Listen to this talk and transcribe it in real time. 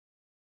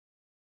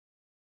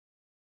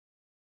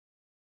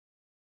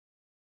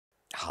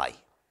Hi.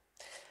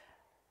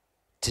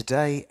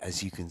 Today,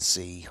 as you can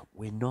see,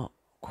 we're not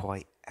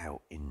quite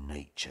out in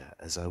nature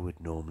as I would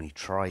normally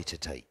try to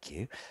take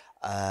you.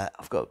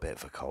 I've got a bit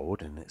of a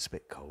cold and it's a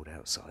bit cold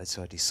outside,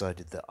 so I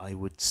decided that I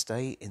would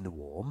stay in the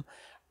warm.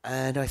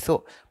 And I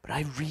thought, but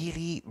I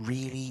really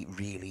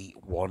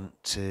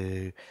want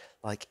to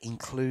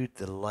include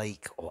the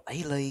lake or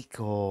a lake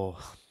or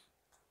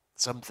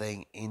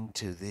something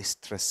into this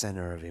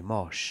Trecena of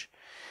Imox.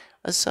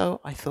 And so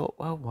I thought,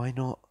 well, why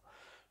not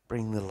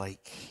bring the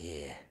lake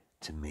here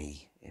to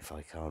me if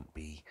I can't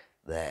be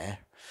there?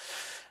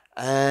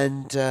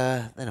 And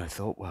then I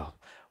thought, well,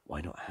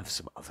 why not have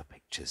some other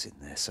pictures in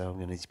there? So I'm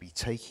going to be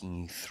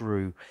taking you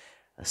through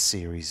a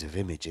series of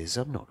images.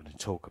 I'm not going to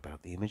talk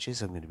about the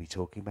images, I'm going to be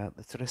talking about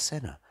the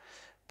Trecena.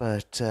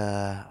 But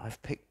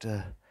I've picked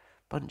a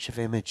bunch of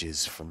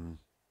images from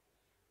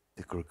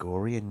the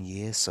Gregorian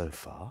year so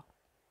far.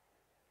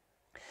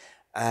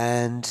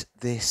 And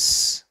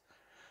this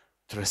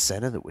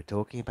Trecena that we're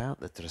talking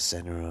about, the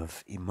Trecena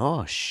of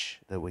Imox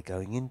that we're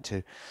going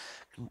into,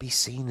 can be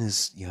seen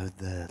as, you know,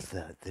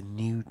 the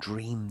new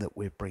dream that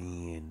we're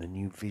bringing in, the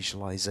new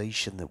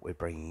visualization that we're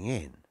bringing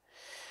in.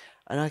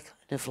 And I kind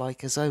of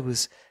as I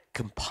was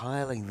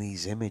compiling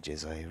these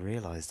images, I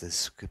realized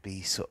this could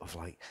be sort of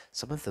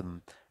some of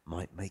them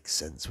might make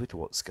sense with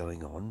what's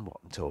going on, what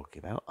I'm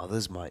talking about.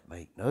 Others might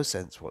make no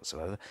sense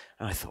whatsoever.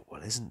 And I thought,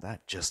 well, isn't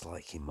that just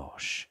like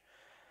Imox?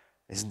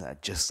 Isn't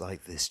that just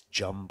like this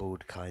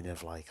jumbled kind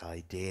of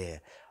idea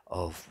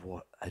of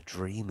what a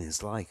dream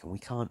is like? And we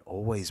can't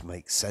always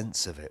make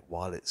sense of it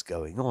while it's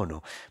going on.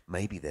 Or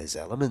maybe there's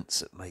elements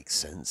that make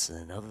sense and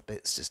then other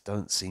bits just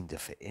don't seem to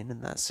fit in,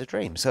 and that's the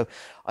dream. So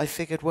I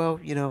figured, well,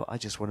 I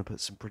just want to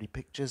put some pretty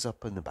pictures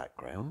up in the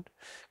background.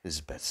 This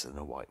is better than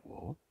a white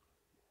wall.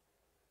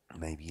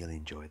 Maybe you'll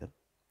enjoy them.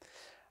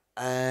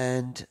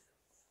 And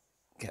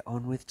get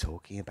on with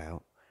talking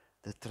about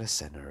the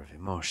Trecena of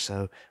Imox.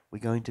 So we're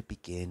going to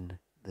begin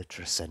the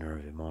Trecena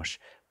of Imox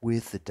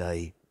with the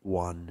day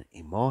 1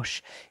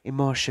 Imox.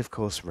 Imox, of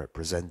course,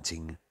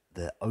 representing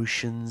the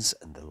oceans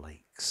and the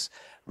lakes,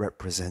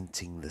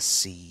 representing the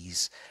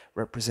seas,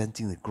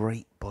 representing the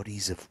great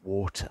bodies of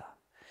water.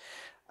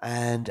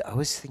 And I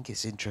always think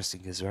it's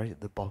interesting because right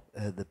at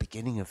the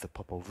beginning of the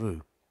Popol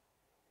Vuh,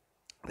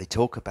 they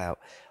talk about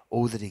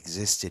all that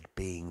existed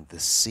being the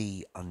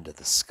sea under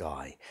the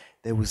sky.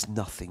 There was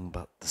nothing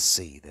but the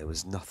sea. There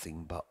was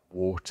nothing but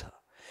water.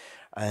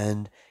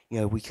 And,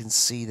 we can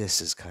see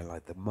this as kind of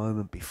like the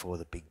moment before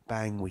the Big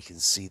Bang. We can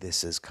see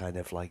this as kind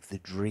of like the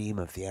dream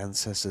of the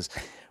ancestors.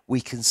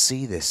 We can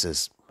see this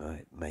as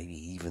maybe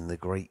even the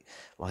great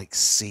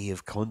sea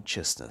of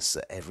consciousness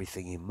that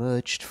everything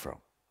emerged from.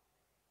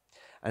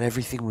 And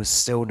everything was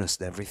stillness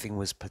and everything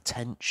was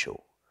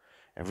potential.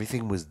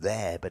 Everything was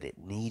there, but it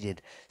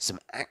needed some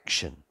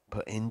action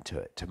put into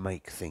it to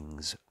make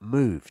things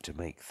move, to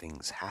make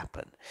things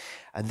happen.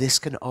 And this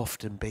can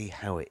often be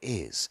how it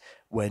is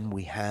when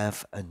we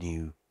have a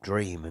new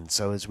dream. And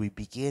so as we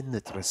begin the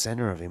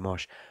Trecena of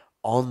Imox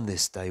on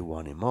this day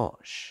 1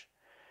 Imox,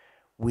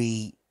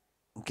 we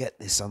get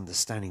this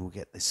understanding, we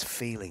get this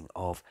feeling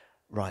of,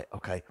 right,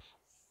 okay,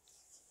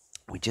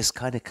 we just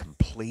kind of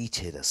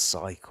completed a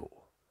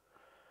cycle.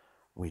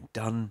 We're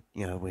done,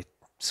 we're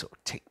sort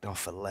of ticked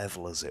off a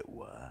level, as it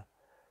were.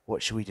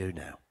 What should we do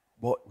now?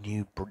 What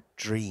new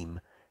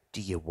dream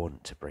do you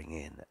want to bring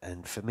in?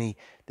 And for me,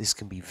 this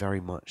can be very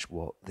much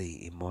what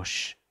the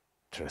Imox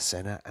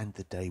Trecena and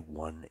the day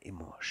 1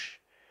 Imox.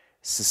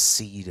 It's the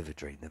seed of a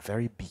dream, the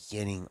very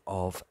beginning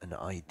of an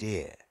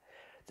idea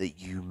that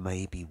you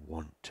maybe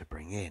want to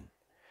bring in.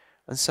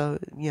 And so,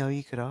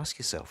 you could ask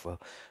yourself,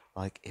 well,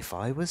 if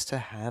I was to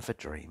have a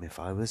dream, if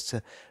I was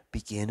to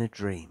begin a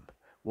dream,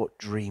 what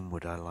dream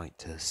would I like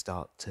to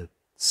start to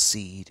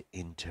seed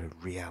into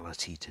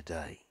reality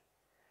today?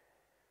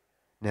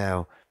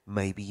 Now,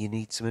 maybe you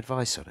need some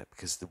advice on it,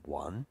 because the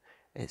one,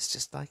 it's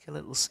just like a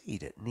little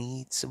seed. It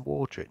needs some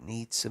water, it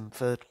needs some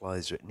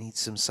fertilizer, it needs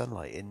some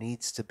sunlight, it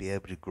needs to be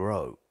able to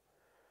grow.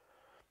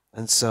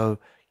 And so,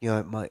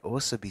 it might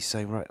also be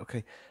saying, right,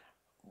 okay,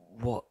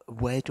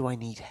 where do I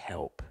need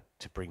help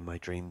to bring my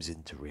dreams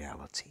into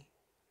reality?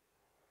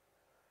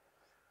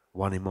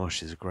 1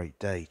 Imox is a great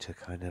day to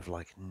kind of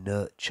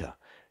nurture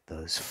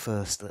those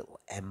first little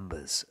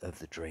embers of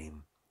the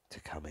dream to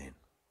come in.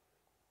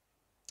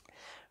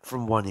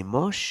 From 1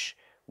 Imox,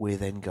 we're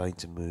then going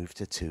to move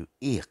to 2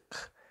 Q'ij.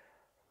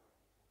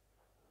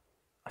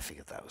 I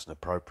figured that was an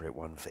appropriate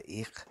one for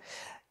Q'ij.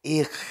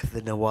 Q'ij,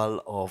 the Nawal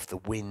of the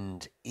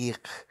wind. Q'ij,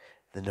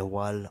 the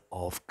Nawal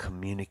of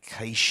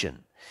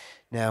communication.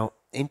 Now,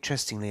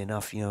 interestingly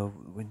enough,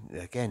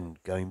 again,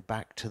 going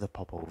back to the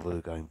Popol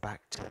Vuh, going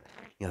back to,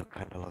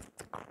 kind of like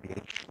the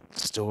creation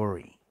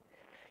story,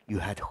 you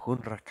had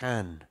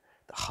Hunrakan,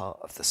 the heart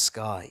of the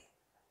sky,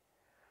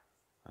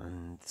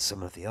 and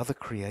some of the other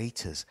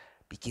creators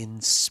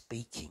begin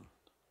speaking.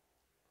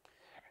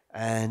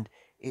 And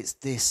it's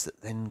this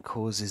that then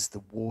causes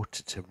the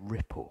water to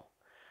ripple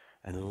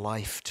and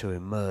life to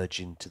emerge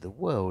into the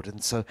world.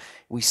 And so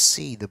we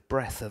see the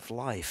breath of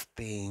life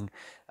being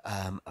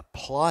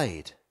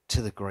applied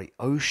to the great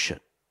ocean.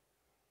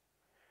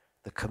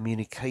 The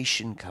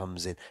communication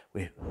comes in.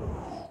 We're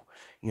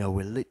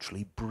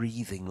literally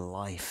breathing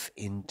life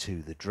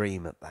into the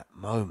dream at that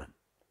moment.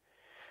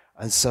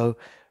 And so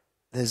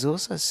there's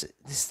also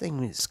this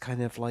thing that's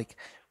kind of like,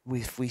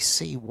 if we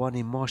see one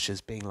Imosh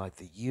as being like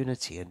the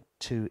unity and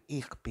two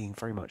Ik being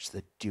very much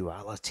the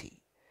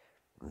duality,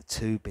 the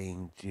two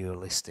being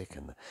dualistic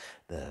and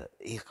the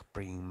Ik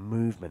bringing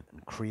movement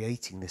and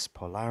creating this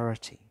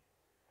polarity.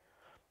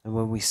 And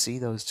when we see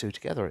those two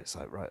together, it's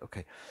like, right,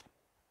 okay,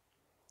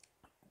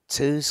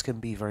 twos can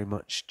be very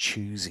much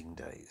choosing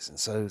days. And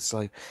so it's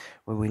like,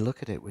 when we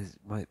look at it, we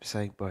might be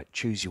saying, right,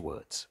 choose your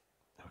words,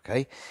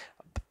 okay?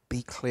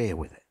 Be clear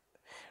with it.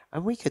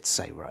 And we could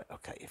say, right,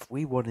 okay, if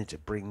we wanted to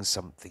bring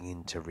something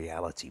into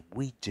reality,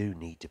 we do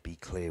need to be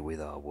clear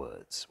with our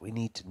words. We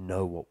need to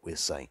know what we're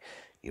saying.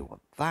 You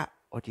want that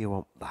or do you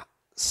want that?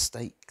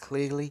 State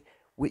clearly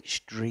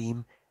which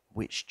dream,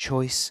 which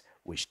choice,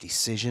 which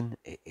decision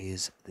it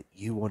is that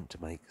you want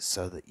to make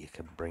so that you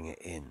can bring it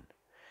in.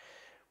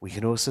 We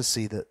can also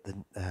see that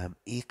the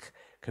Ik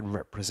can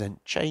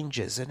represent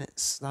changes, and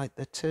it's like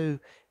the two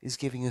is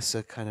giving us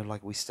a kind of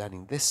like, we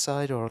standing this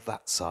side or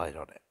that side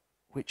on it.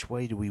 Which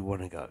way do we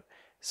want to go?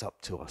 It's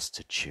up to us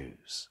to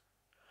choose.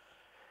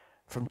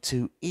 From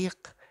 2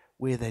 Ik,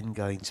 we're then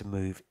going to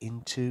move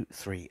into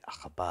 3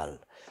 Akabal.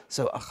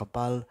 So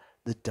Akabal,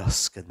 the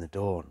dusk and the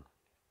dawn.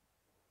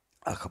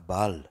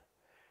 Akabal,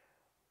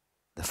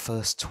 the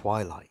first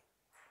twilight.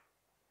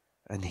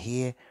 And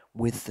here,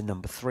 with the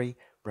number 3,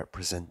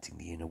 representing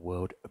the inner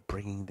world,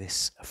 bringing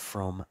this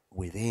from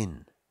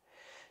within.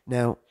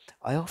 Now,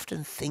 I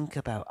often think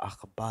about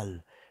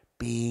Akabal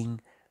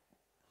being,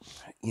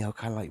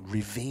 kind of like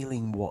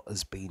revealing what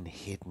has been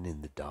hidden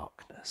in the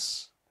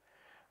darkness.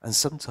 And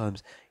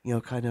sometimes,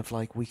 kind of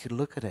like we could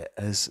look at it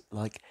as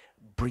like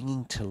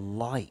bringing to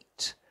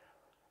light,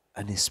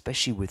 and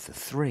especially with the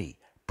 3,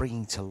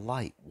 bringing to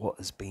light what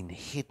has been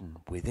hidden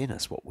within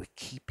us, what we're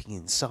keeping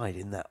inside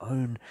in that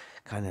own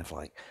kind of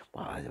like,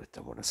 well, I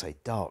don't want to say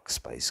dark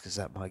space because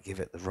that might give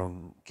you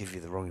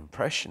the wrong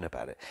impression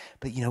about it.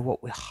 But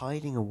what we're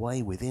hiding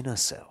away within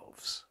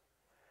ourselves.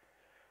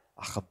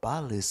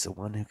 Achabal is the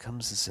one who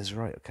comes and says,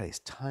 right, okay, it's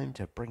time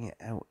to bring it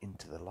out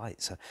into the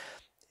light. So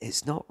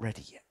it's not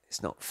ready yet.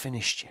 It's not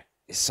finished yet.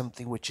 It's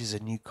something which is a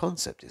new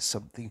concept. It's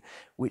something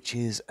which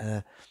is,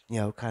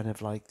 kind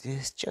of like,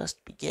 it's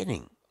just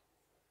beginning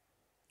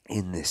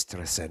in this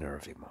Trecena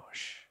of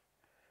Imox.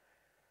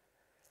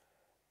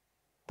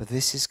 But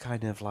this is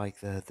kind of like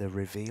the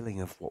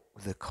revealing of what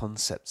the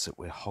concepts that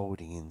we're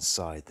holding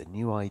inside, the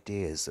new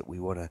ideas that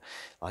we want to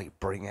like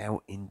bring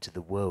out into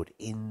the world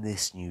in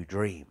this new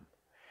dream.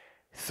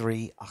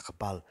 3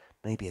 Akabal,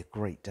 maybe a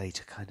great day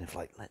to kind of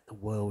like let the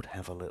world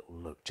have a little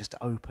look, just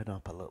open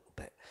up a little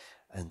bit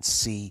and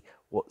see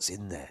what's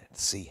in there,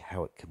 see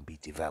how it can be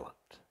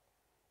developed.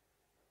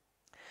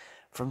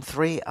 From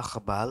 3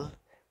 Akabal,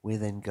 we're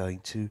then going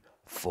to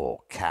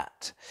 4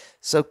 Cat.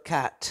 So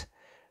Cat,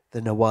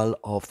 the Nawal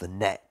of the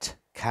net.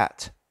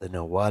 Cat, the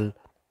Nawal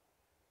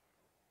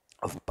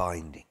of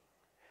binding.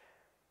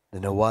 The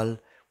Nawal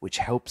which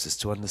helps us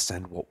to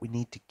understand what we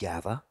need to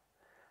gather,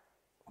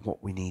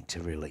 what we need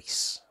to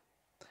release.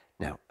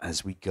 Now,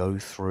 as we go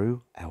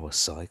through our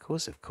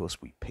cycles, of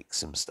course, we pick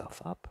some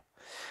stuff up,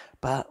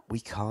 but we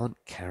can't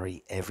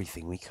carry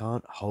everything. We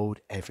can't hold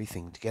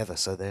everything together.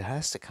 So there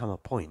has to come a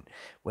point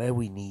where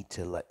we need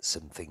to let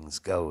some things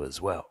go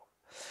as well.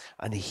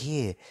 And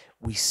here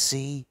we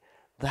see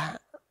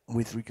that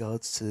with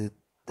regards to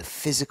the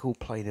physical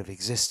plane of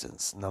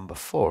existence, number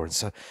 4. And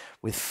so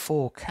with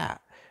 4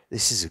 Cat,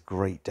 this is a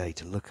great day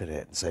to look at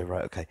it and say,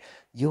 right, okay,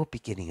 you're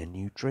beginning a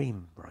new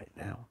dream right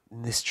now.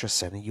 In this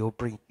Trecena, you're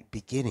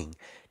beginning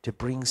to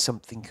bring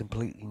something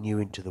completely new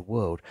into the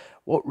world.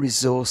 What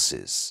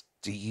resources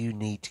do you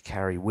need to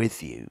carry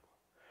with you?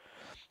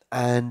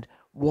 And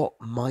what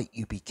might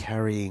you be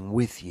carrying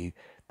with you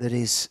that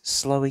is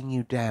slowing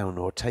you down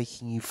or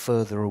taking you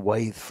further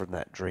away from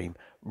that dream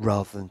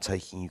rather than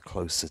taking you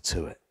closer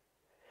to it?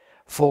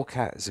 4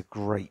 Cat is a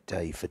great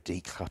day for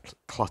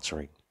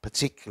decluttering,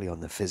 particularly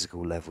on the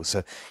physical level.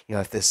 So,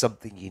 if there's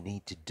something you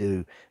need to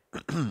do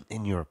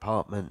in your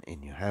apartment,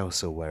 in your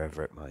house, or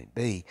wherever it might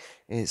be,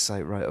 it's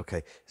like, right,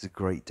 okay, it's a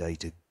great day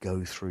to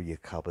go through your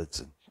cupboards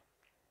and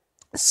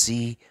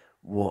see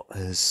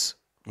what's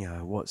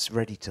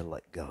ready to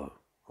let go,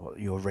 what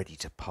you're ready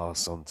to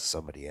pass on to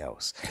somebody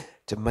else,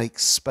 to make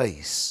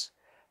space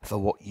for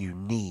what you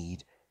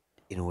need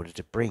in order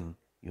to bring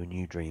your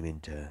new dream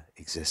into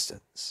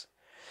existence.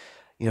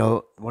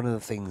 One of the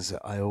things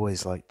that I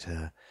always like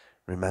to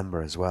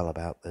remember as well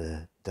about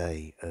the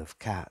day of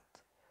Cat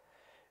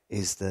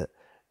is that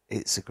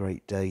it's a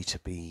great day to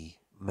be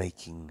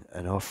making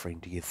an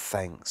offering to give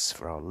thanks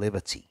for our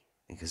liberty,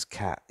 because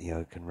Cat,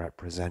 can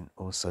represent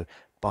also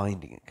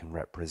binding. It can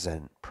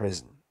represent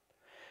prison.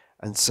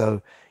 And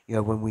so,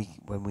 when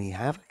we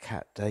have a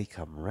Cat day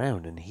come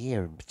around, and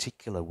here in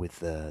particular with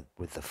the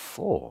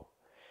 4,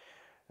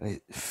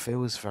 It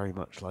feels very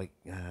much like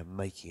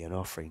making an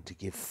offering to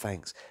give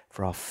thanks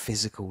for our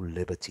physical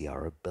liberty,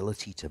 our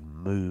ability to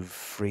move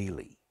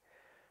freely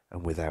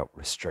and without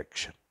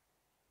restriction.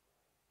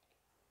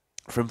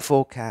 From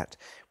 4 cat,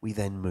 we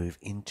then move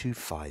into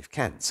 5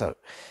 can. So,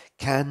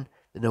 can,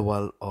 the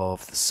Nawal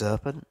of the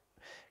serpent,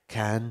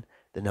 can,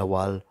 the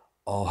Nawal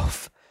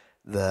of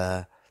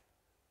the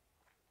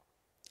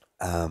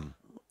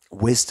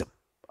wisdom,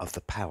 of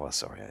the power.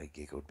 Sorry, I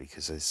giggled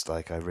because it's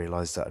like I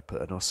realised that I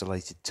put an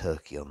ocellated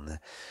turkey on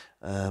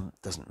there.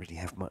 Doesn't really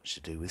have much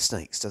to do with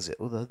snakes, does it?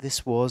 Although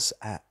this was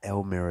at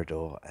El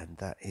Mirador, and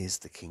that is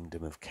the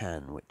kingdom of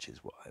Can, which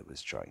is what I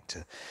was trying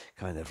to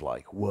kind of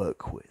like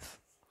work with.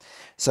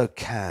 So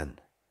Can,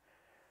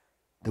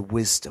 the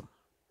wisdom,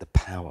 the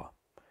power,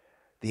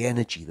 the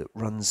energy that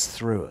runs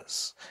through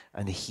us.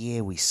 And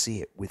here we see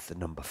it with the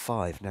number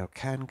 5. Now,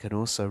 can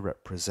also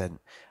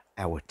represent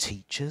our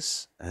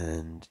teachers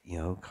and,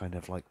 kind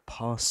of like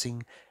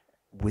passing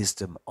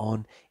wisdom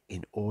on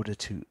in order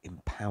to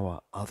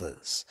empower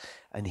others.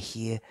 And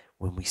here,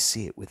 when we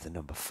see it with the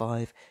number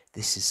 5,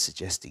 this is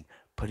suggesting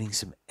putting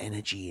some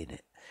energy in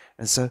it.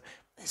 And so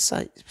it's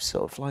like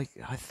sort of like,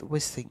 I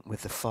always think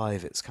with the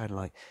 5, it's kind of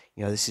like,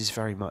 this is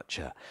very much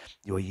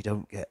you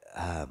don't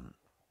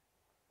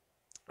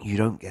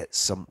get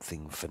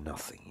something for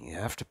nothing. You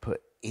have to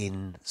put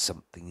in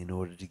something in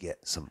order to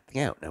get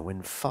something out. Now,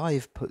 when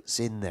 5 puts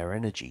in their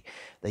energy,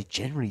 they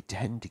generally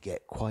tend to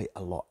get quite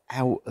a lot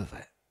out of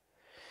it.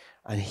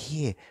 And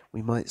here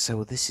we might say,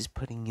 well, this is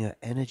putting your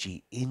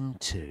energy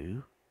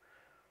into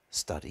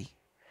study,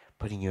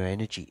 putting your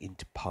energy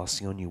into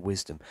passing on your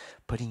wisdom,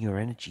 putting your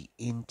energy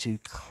into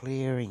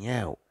clearing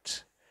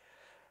out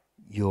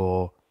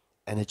your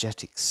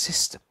energetic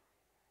system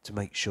to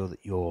make sure that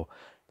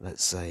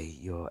let's say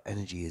your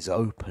energy is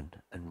open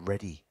and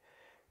ready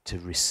to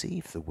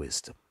receive the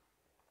wisdom.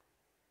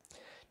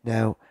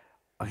 Now,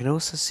 I can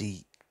also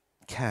see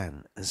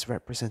Can as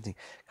representing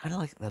kind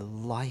of like the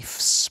life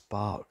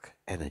spark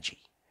energy,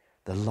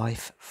 the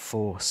life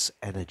force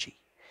energy.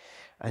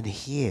 And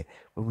here,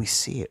 when we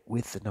see it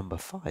with the number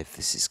 5,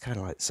 this is kind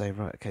of like saying,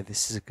 right, okay,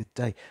 this is a good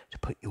day to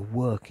put your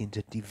work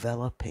into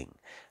developing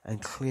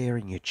and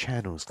clearing your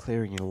channels,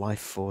 clearing your life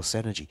force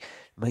energy.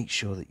 Make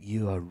sure that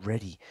you are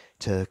ready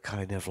to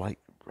kind of like,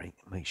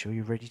 make sure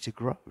you're ready to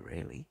grow,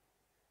 really.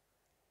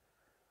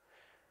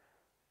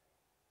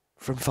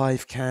 From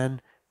 5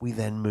 Can, we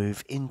then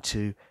move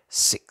into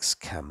 6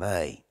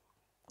 Kame.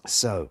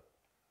 So,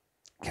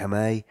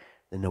 Kame,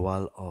 the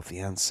Nawal of the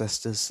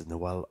ancestors, the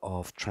Nawal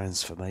of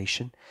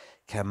transformation.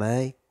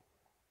 Kame,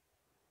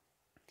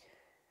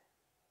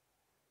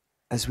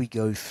 as we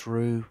go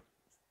through,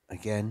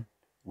 again,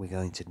 we're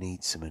going to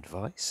need some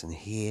advice. And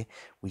here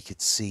we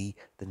could see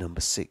the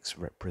number 6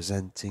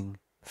 representing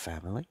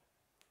family.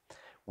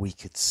 We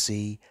could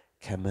see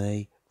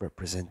Kame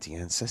representing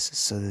ancestors.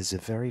 So there's a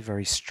very,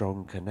 very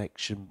strong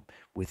connection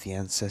with the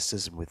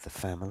ancestors and with the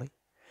family.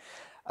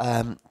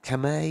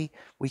 Kame,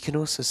 we can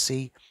also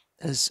see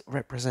as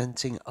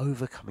representing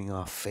overcoming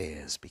our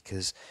fears,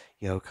 because,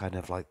 kind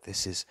of like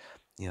this is,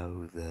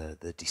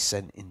 the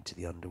descent into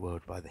the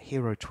underworld by the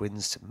hero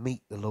twins to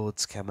meet the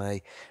Lords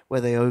Kame, where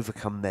they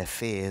overcome their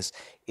fears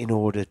in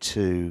order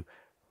to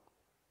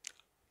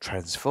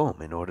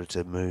transform, in order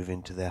to move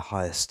into their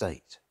higher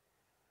state.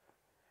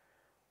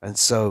 And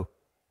so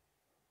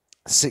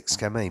 6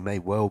 Kame may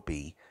well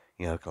be,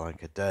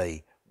 like a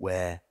day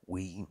where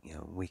we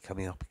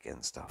coming up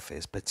against our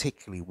fears,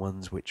 particularly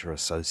ones which are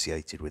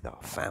associated with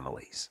our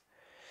families.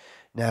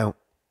 Now,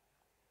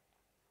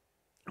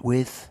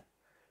 with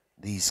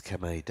these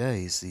Kame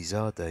days, these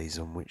are days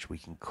on which we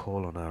can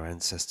call on our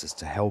ancestors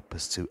to help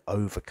us to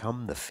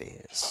overcome the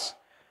fears.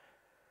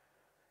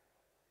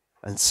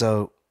 And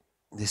so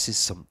this is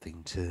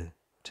something to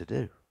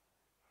do.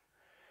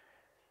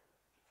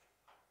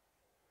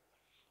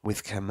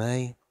 With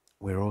Kame,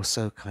 we're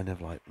also kind of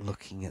like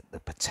looking at the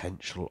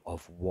potential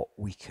of what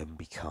we can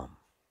become.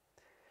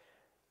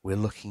 We're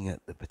looking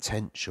at the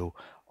potential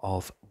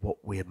of what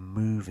we're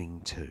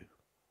moving to.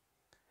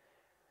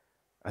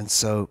 And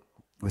so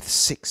with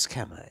 6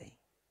 Kame,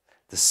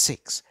 the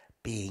 6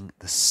 being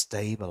the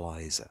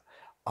stabilizer,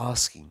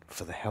 asking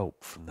for the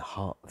help from the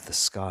heart of the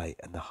sky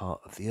and the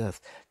heart of the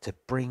earth to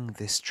bring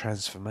this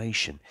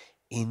transformation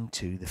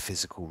into the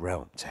physical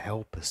realm, to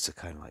help us to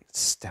kind of like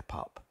step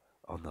up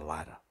on the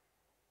ladder.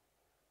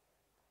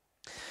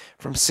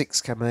 From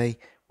 6 Kame,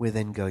 we're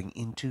then going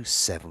into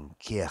 7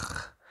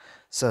 Q'ij.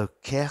 So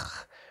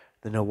Q'ij,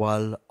 the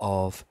Nawal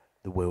of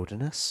the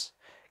wilderness.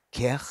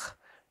 Q'ij,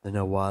 the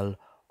Nawal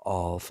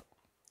of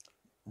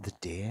the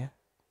deer.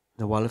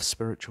 Nawal of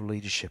spiritual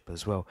leadership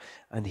as well.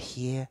 And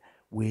here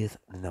with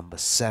the number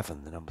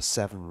 7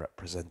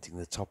 representing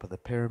the top of the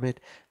pyramid,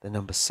 the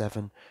number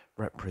 7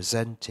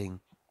 representing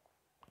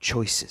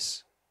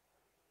choices.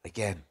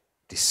 Again,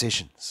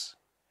 decisions.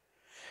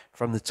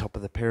 From the top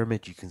of the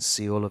pyramid, you can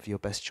see all of your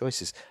best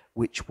choices.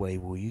 Which way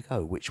will you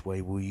go? Which way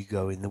will you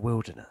go in the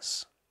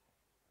wilderness?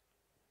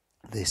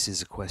 This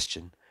is a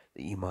question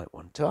that you might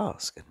want to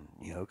ask.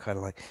 And, kind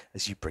of like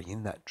as you bring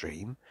in that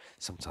dream,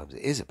 sometimes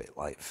it is a bit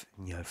like,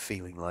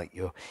 feeling like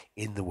you're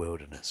in the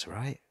wilderness,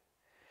 right?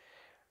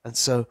 And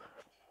so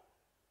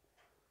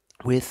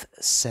with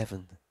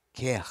 7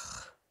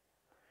 Q'ij,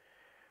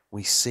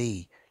 we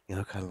see,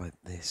 kind of like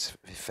this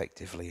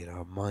effectively in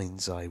our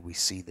mind's eye, we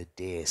see the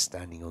deer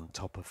standing on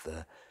top of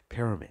the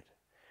pyramid,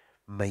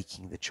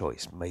 making the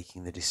choice,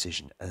 making the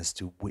decision as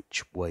to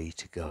which way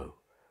to go,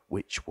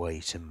 which way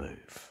to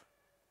move.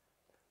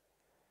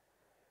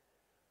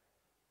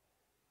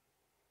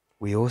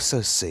 We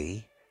also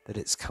see that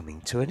it's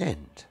coming to an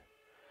end.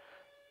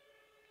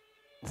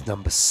 The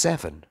number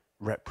 7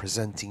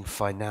 representing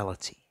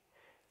finality,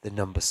 the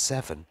number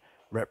 7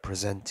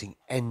 representing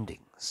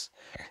endings.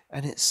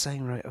 And it's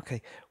saying, right,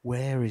 okay,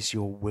 where is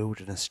your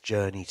wilderness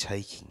journey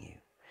taking you?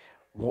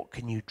 What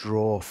can you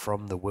draw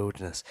from the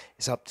wilderness?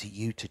 It's up to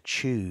you to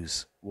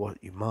choose what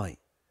you might,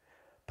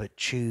 but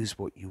choose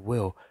what you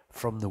will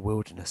from the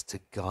wilderness to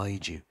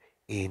guide you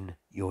in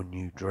your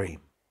new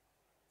dream.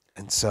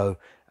 And so,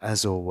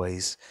 as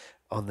always,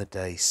 on the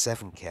day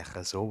 7 Q'ij,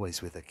 as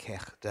always with a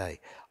Q'ij day,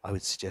 I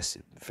would suggest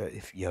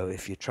if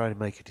you're trying to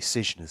make a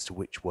decision as to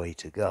which way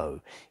to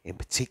go, in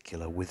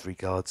particular with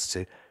regards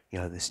to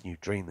this new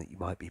dream that you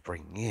might be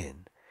bringing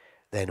in,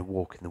 then a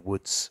walk in the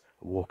woods,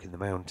 a walk in the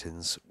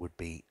mountains would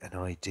be an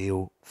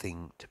ideal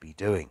thing to be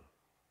doing.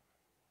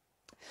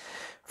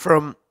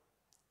 From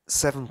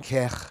 7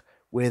 Q'ij,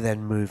 we're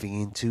then moving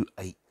into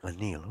 8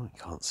 Anil. Oh, we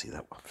can't see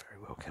that one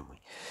very well, can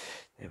we?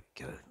 There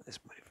we go. Let's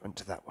move on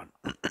to that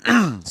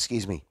one.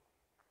 Excuse me.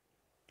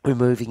 We're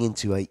moving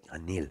into 8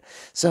 Anil.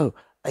 So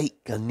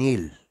 8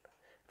 Anil,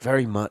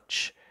 very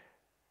much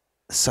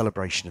a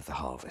celebration of the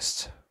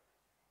harvest.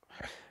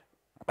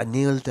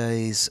 Anil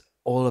days,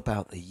 all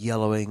about the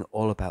yellowing,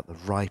 all about the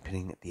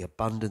ripening, the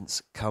abundance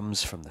that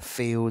comes from the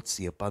fields,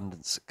 the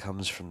abundance that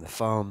comes from the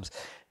farms,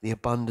 the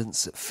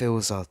abundance that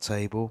fills our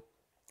table.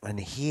 And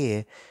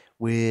here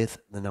with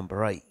the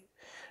number 8.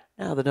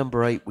 Now the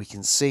number 8 we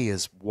can see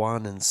as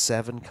 1 and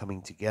 7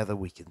 coming together.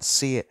 We can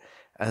see it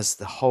as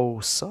the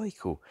whole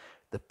cycle,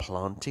 the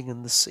planting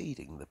and the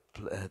seeding,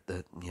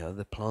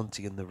 the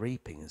planting and the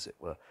reaping, as it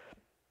were.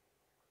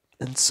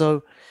 And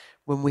so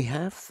when we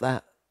have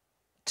that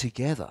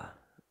together,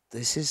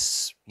 this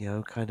is,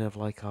 kind of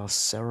like our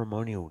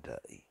ceremonial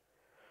day.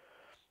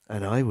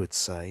 And I would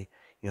say,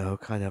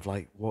 kind of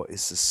like what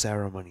is the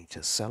ceremony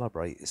to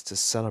celebrate is to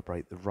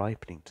celebrate the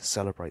ripening, to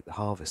celebrate the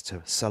harvest,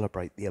 to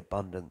celebrate the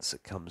abundance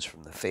that comes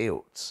from the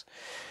fields.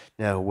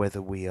 Now,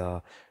 whether we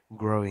are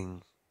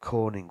growing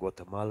corn in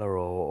Guatemala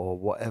or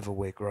whatever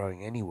we're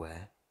growing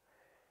anywhere,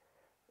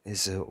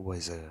 is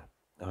always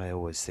I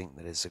always think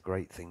that it's a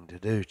great thing to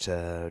do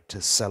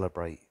to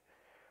celebrate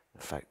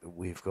the fact that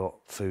we've got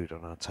food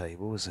on our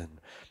tables and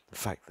the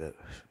fact that,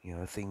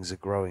 things are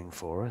growing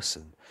for us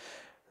and,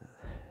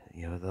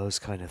 those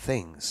kind of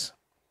things.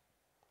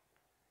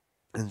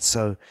 And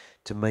so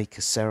to make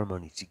a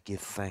ceremony to give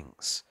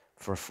thanks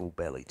for a full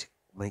belly, to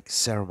make a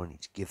ceremony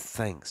to give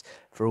thanks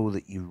for all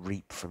that you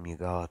reap from your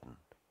garden,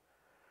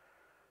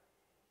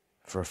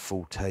 for a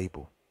full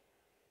table,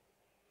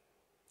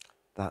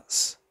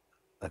 that's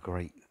a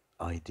great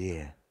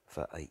idea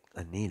for 8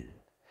 Anil.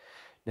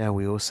 Now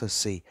we also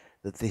see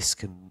that this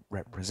can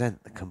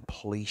represent the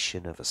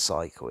completion of a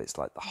cycle. It's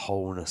like the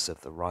wholeness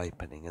of the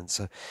ripening. And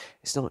so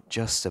it's not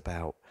just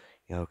about,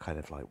 kind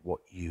of like what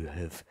you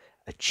have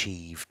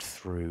achieved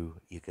through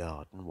your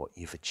garden, what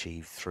you've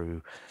achieved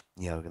through,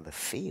 the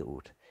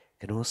field.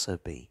 It can also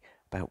be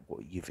about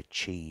what you've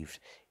achieved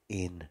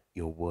in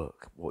your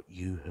work, what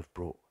you have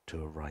brought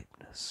to a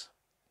ripeness.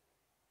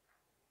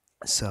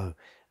 So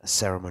a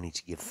ceremony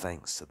to give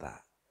thanks to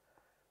that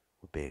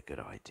would be a good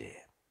idea.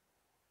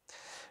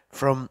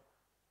 From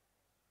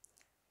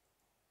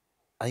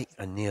 8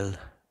 Anil,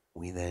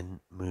 we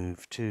then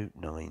move to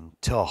 9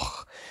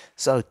 Toch.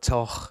 So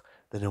Toch,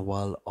 the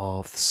Nawal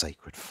of the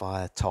sacred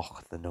fire,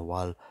 Toch, the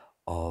Nawal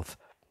of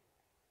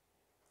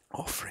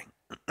offering,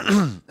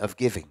 of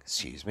giving,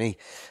 excuse me.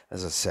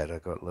 As I said,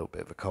 I've got a little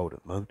bit of a cold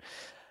at the moment.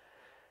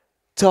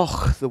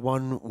 Toch, the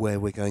one where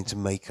we're going to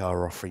make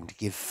our offering to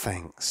give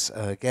thanks.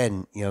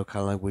 Again, kind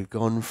of like we've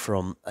gone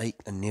from 8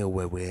 Anil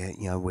where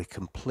we're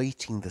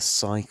completing the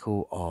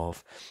cycle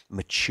of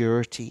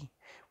maturity.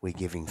 We're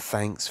giving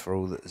thanks for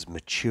all that has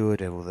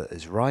matured, all that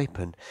has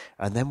ripened.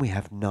 And then we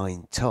have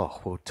 9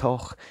 Toch. Well,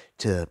 Toch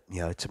to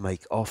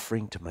make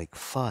offering, to make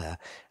fire.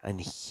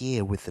 And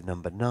here with the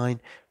number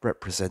 9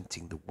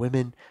 representing the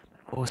women,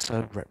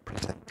 also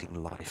representing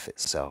life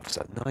itself.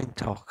 So 9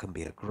 Toch can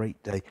be a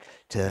great day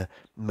to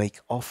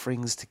make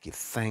offerings, to give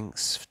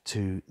thanks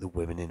to the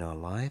women in our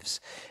lives.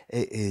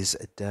 It is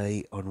a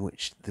day on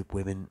which the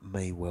women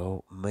may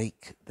well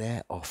make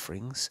their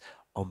offerings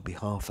on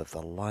behalf of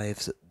the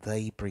lives that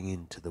they bring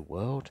into the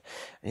world.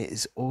 It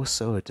is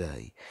also a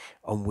day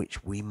on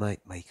which we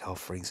might make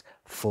offerings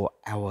for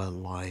our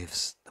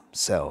lives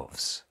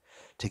themselves,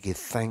 to give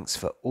thanks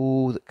for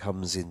all that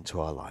comes into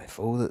our life,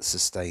 all that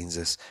sustains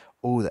us,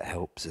 all that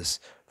helps us,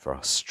 for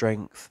our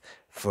strength,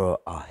 for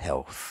our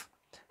health.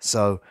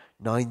 So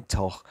 9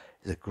 Toch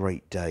It's a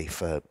great day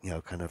for,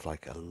 kind of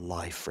like a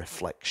life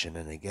reflection,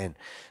 and again,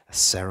 a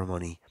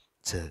ceremony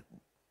to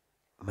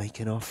make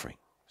an offering,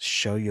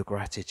 show your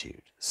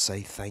gratitude,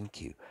 say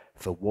thank you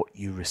for what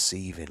you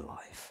receive in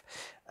life.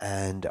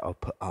 And I'll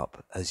put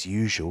up, as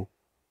usual,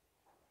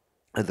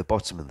 at the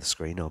bottom of the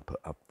screen, I'll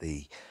put up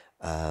the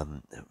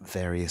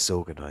various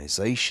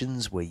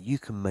organizations where you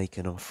can make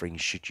an offering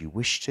should you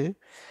wish to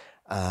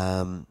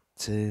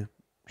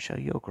show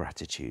your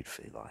gratitude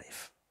for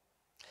life.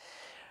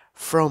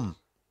 From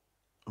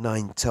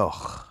Nine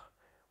Toch,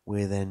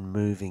 we're then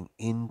moving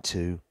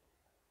into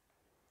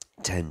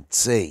 10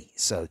 Tzi.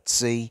 So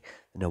Tzi,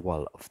 the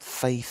Nawal of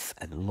faith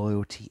and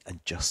loyalty and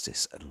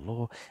justice and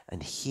law,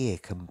 and here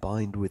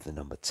combined with the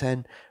number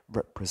 10,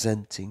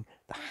 representing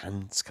the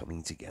hands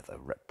coming together,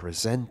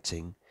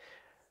 representing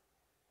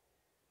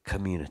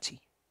community,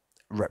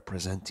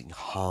 representing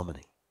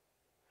harmony.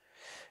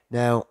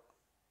 Now,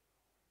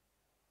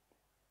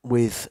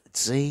 with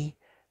Tzi,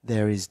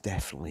 there is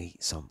definitely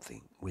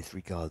something with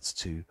regards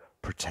to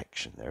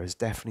protection. There is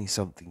definitely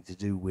something to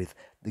do with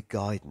the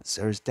guidance.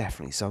 There is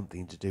definitely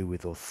something to do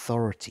with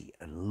authority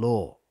and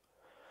law.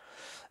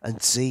 And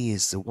Tzi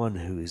is the one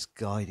who is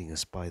guiding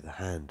us by the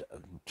hand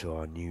to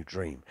our new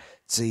dream.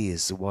 Tzi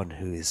is the one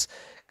who is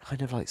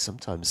kind of like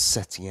sometimes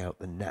setting out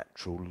the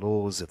natural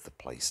laws of the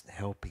place and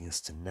helping us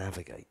to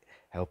navigate,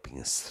 helping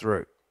us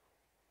through.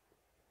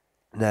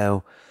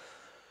 Now,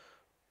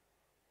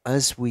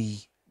 as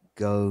we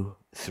go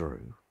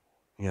through,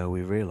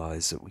 we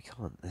realize that we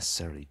can't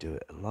necessarily do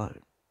it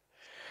alone.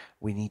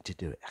 We need to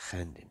do it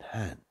hand in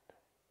hand.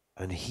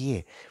 And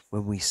here,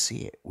 when we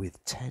see it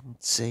with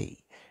 10C,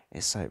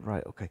 it's like,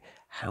 right, okay,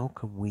 how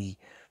can we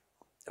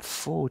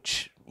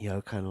forge,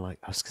 kind of like,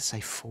 I was going to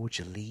say forge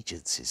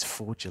allegiances,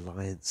 forge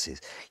alliances,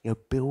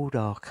 build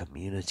our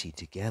community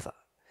together.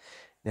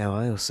 Now,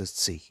 I also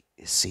see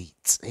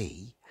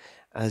Tzi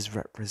as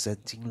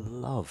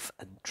representing love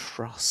and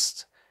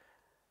trust,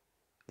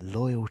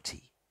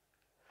 loyalty.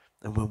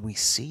 And when we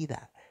see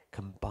that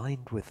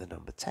combined with the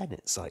number 10,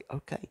 it's like,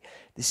 okay,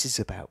 this is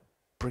about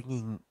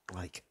bringing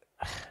like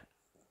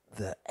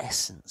the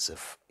essence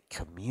of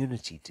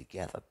community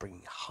together,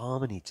 bringing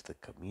harmony to the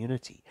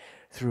community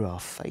through our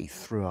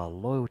faith, through our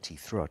loyalty,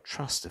 through our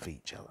trust of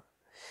each other,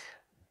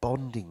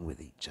 bonding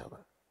with each other.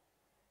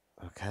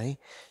 Okay?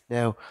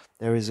 Now,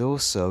 there is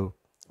also,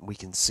 we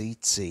can see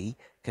Tzi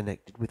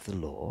connected with the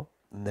law,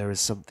 and there is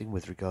something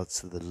with regards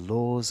to the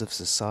laws of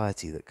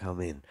society that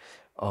come in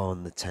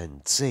on the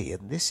 10C,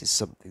 and this is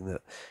something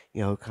that,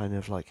 kind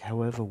of like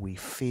however we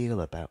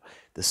feel about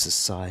the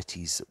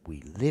societies that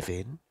we live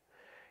in,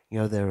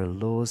 there are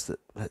laws that,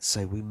 let's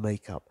say, we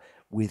make up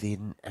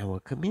within our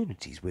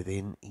communities,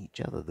 within each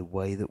other, the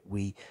way that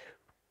we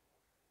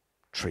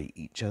treat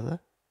each other,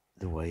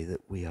 the way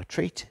that we are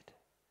treated.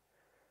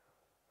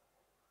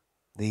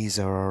 These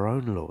are our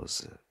own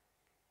laws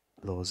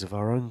of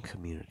our own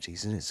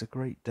communities, and it's a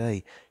great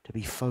day to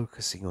be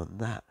focusing on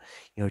that,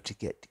 to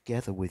get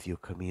together with your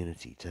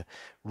community, to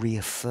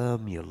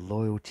reaffirm your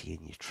loyalty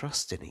and your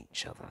trust in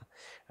each other,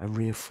 and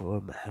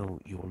reaffirm how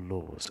your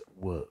laws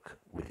work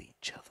with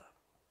each other.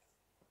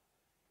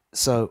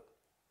 So,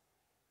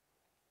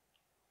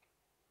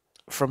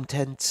 from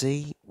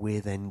 10C, we're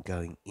then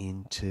going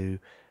into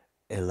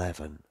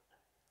 11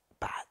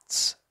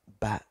 Bats.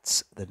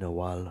 Bats, the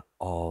Nawal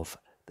of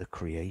the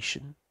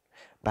creation.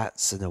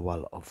 Bats, the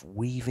Nawal of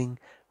weaving,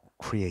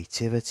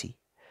 creativity.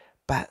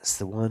 Bats,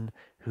 the one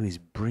who is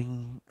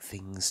bringing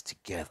things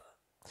together.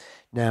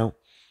 Now,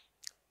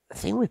 the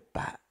thing with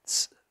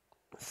bats,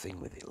 the thing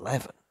with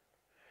 11,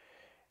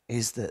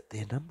 is that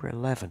the number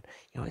 11,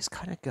 it's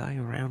kind of going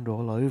around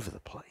all over the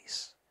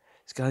place.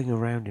 It's going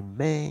around in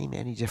many,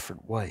 many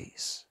different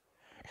ways.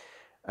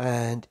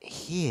 And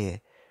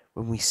here,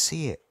 when we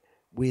see it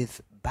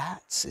with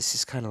bats, this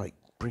is kind of like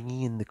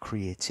bringing in the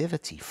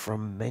creativity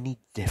from many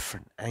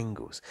different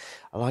angles.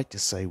 I like to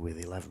say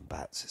with 11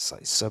 bats, it's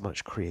like so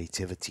much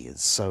creativity in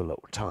so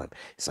little time.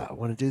 It's like, I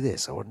want to do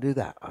this, I want to do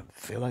that. I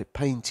feel like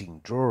painting,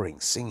 drawing,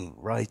 singing,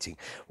 writing,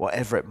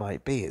 whatever it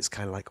might be. It's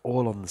kind of like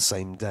all on the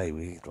same day.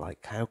 We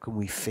like, how can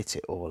we fit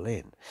it all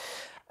in?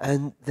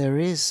 And there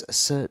is a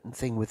certain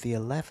thing with the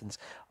 11s.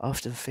 I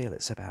often feel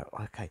it's about,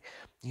 okay,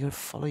 you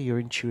follow your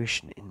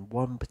intuition in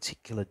one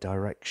particular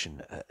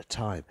direction at a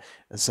time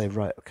and say,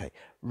 right, okay,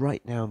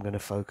 right now I'm going to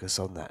focus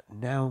on that.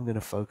 Now I'm going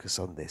to focus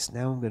on this.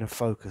 Now I'm going to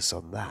focus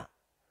on that.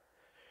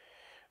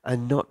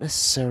 And not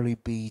necessarily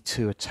be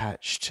too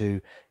attached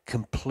to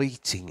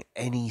completing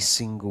any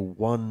single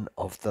one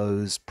of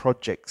those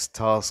projects,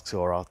 tasks,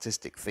 or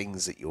artistic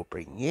things that you're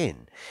bringing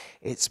in.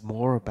 It's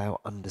more about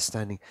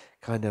understanding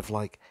kind of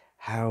like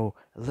how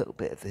a little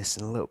bit of this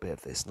and a little bit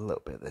of this and a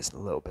little bit of this and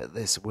a little bit of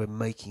this, we're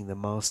making the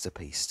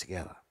masterpiece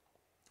together.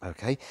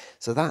 Okay,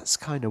 so that's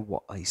kind of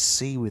what I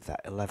see with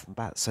that 11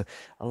 bats. So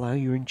allow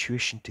your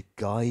intuition to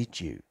guide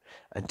you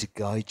and to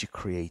guide your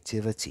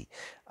creativity,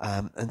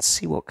 and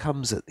see what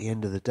comes at the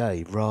end of the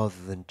day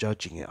rather than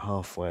judging it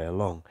halfway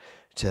along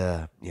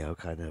to,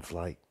 kind of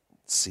like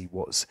see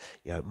what's,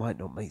 it might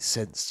not make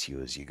sense to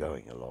you as you're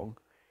going along.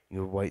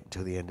 You'll wait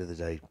until the end of the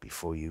day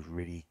before you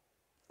really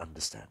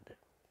understand it.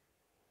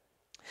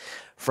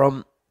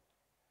 From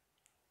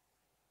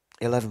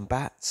 11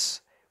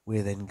 bats,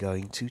 we're then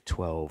going to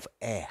 12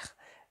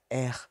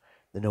 the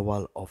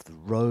nawal of the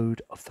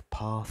road, of the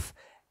path,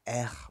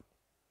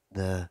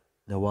 the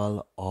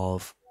nawal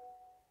of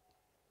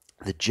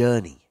the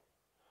journey.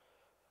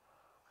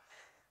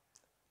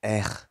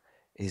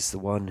 Is the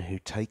one who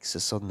takes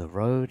us on the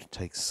road,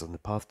 takes us on the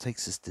path,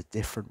 takes us to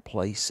different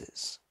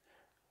places,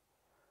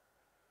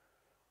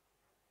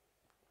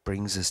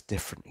 brings us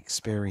different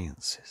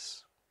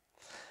experiences.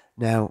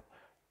 Now,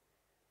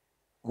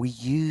 we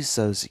use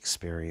those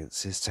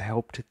experiences to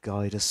help to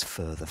guide us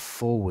further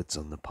forwards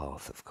on the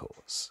path, of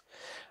course.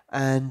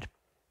 And,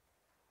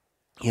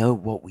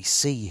 what we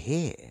see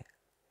here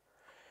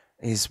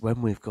is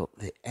when we've got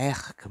the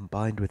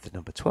combined with the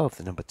number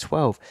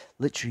 12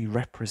 literally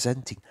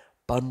representing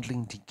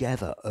bundling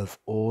together of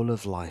all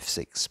of life's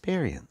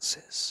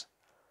experiences.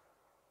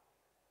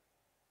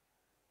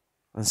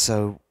 And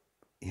so,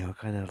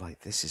 kind of like,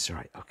 this is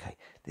right, okay,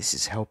 this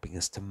is helping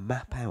us to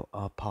map out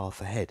our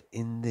path ahead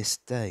in this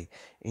day,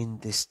 in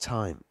this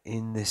time,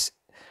 in this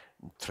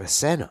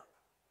Trecena,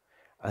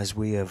 as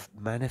we are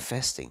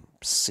manifesting,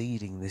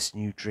 seeding this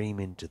new dream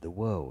into the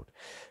world.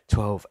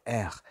 12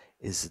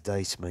 is the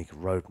day to make a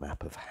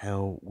roadmap of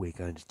how we're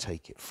going to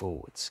take it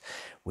forwards.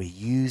 We're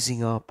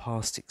using our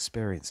past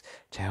experience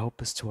to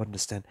help us to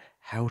understand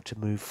how to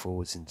move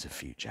forwards into the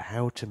future,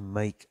 how to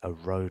make a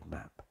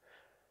roadmap.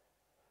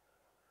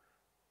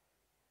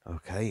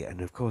 Okay,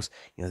 and of course,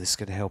 this is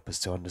going to help us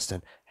to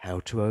understand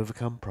how to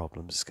overcome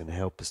problems. It's going to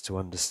help us to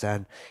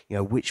understand,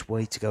 which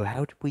way to go.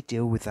 How did we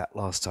deal with that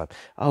last time?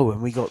 Oh,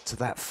 when we got to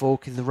that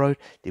fork in the road,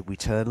 did we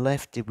turn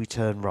left? Did we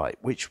turn right?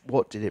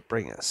 What did it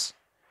bring us?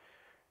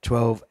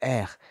 12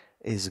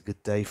 is a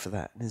good day for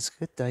that. And it's a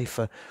good day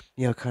for,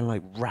 kind of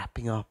like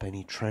wrapping up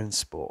any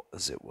transport,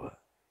 as it were.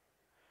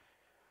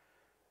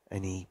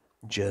 Any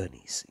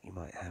journeys that you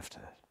might have to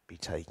be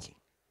taking.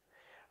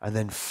 And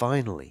then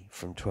finally,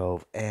 from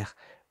 12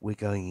 we're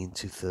going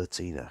into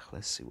 13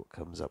 Let's see what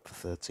comes up for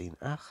 13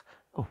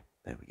 Oh,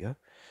 there we go.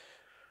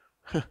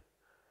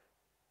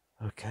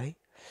 Okay.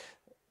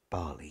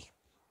 Barley.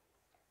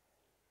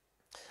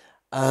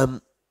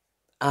 The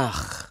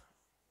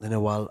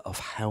nawal of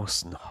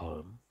house and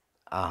home.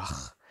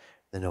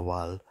 The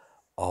nawal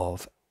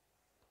of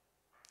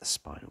the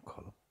spinal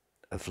column,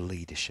 of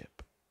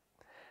leadership.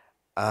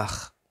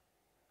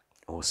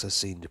 Also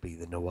seen to be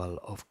the nawal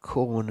of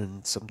corn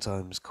and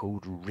sometimes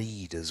called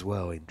reed as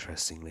well,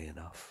 interestingly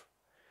enough.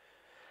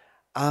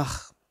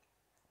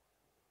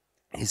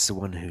 Is the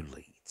one who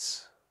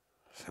leads.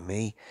 For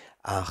me,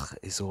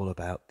 is all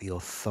about the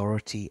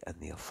authority,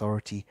 and the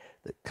authority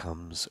that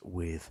comes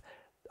with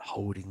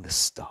holding the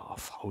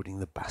staff, holding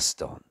the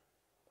baston.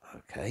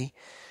 Okay?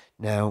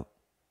 Now,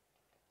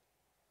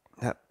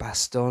 that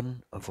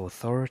baston of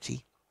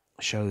authority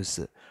shows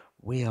that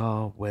we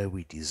are where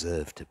we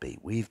deserve to be.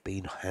 We've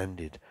been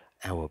handed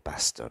our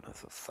baston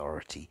of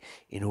authority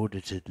in order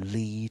to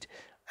lead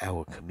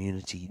our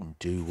community and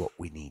do what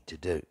we need to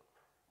do.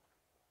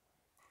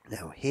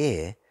 Now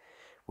here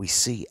we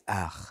see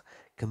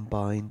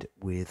combined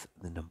with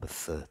the number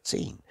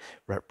 13,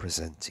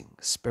 representing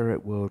the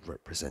spirit world,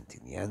 representing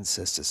the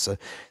ancestors. So,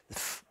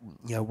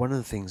 one of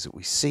the things that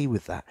we see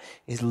with that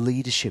is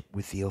leadership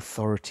with the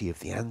authority of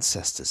the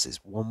ancestors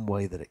is one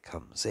way that it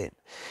comes in.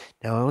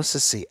 Now, I also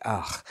see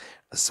as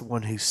the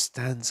one who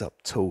stands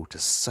up tall to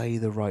say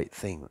the right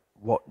thing,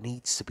 what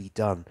needs to be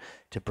done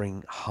to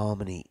bring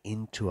harmony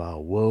into our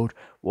world,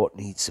 what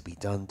needs to be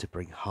done to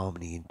bring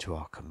harmony into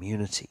our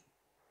community.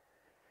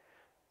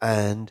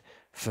 And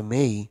for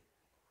me,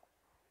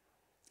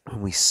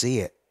 when we see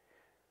it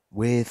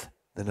with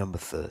the number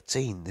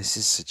 13, this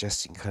is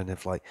suggesting kind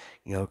of like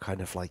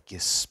your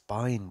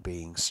spine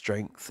being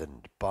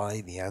strengthened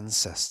by the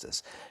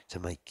ancestors to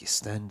make you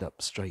stand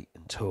up straight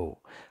and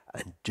tall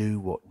and do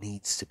what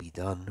needs to be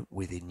done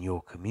within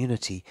your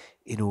community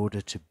in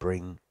order to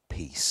bring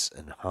peace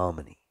and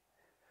harmony.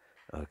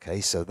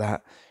 Okay, so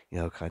that,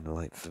 kind of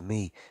like for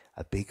me,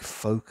 a big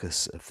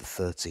focus of the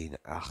 13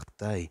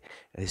 day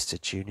is to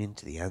tune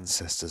into the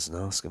ancestors and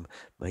ask them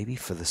maybe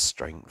for the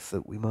strength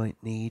that we might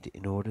need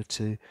in order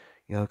to,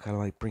 kind of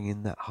like bring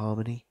in that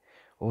harmony.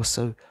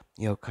 Also,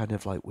 kind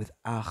of like with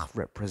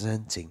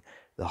representing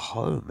the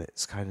home,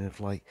 it's kind of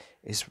like,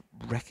 it's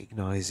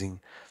recognizing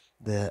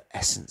the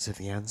essence of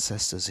the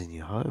ancestors in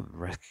your home,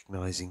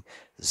 recognizing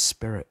the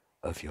spirit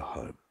of your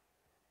home.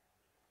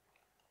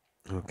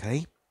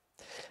 Okay?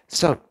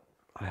 So,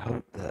 I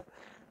hope that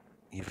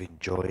you've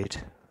enjoyed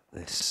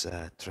this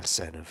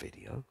Trecena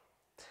video,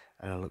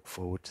 and I look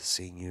forward to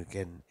seeing you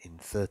again in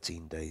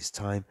 13 days'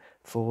 time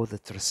for the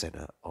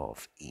Trecena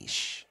of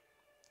Imox.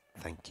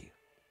 Thank you.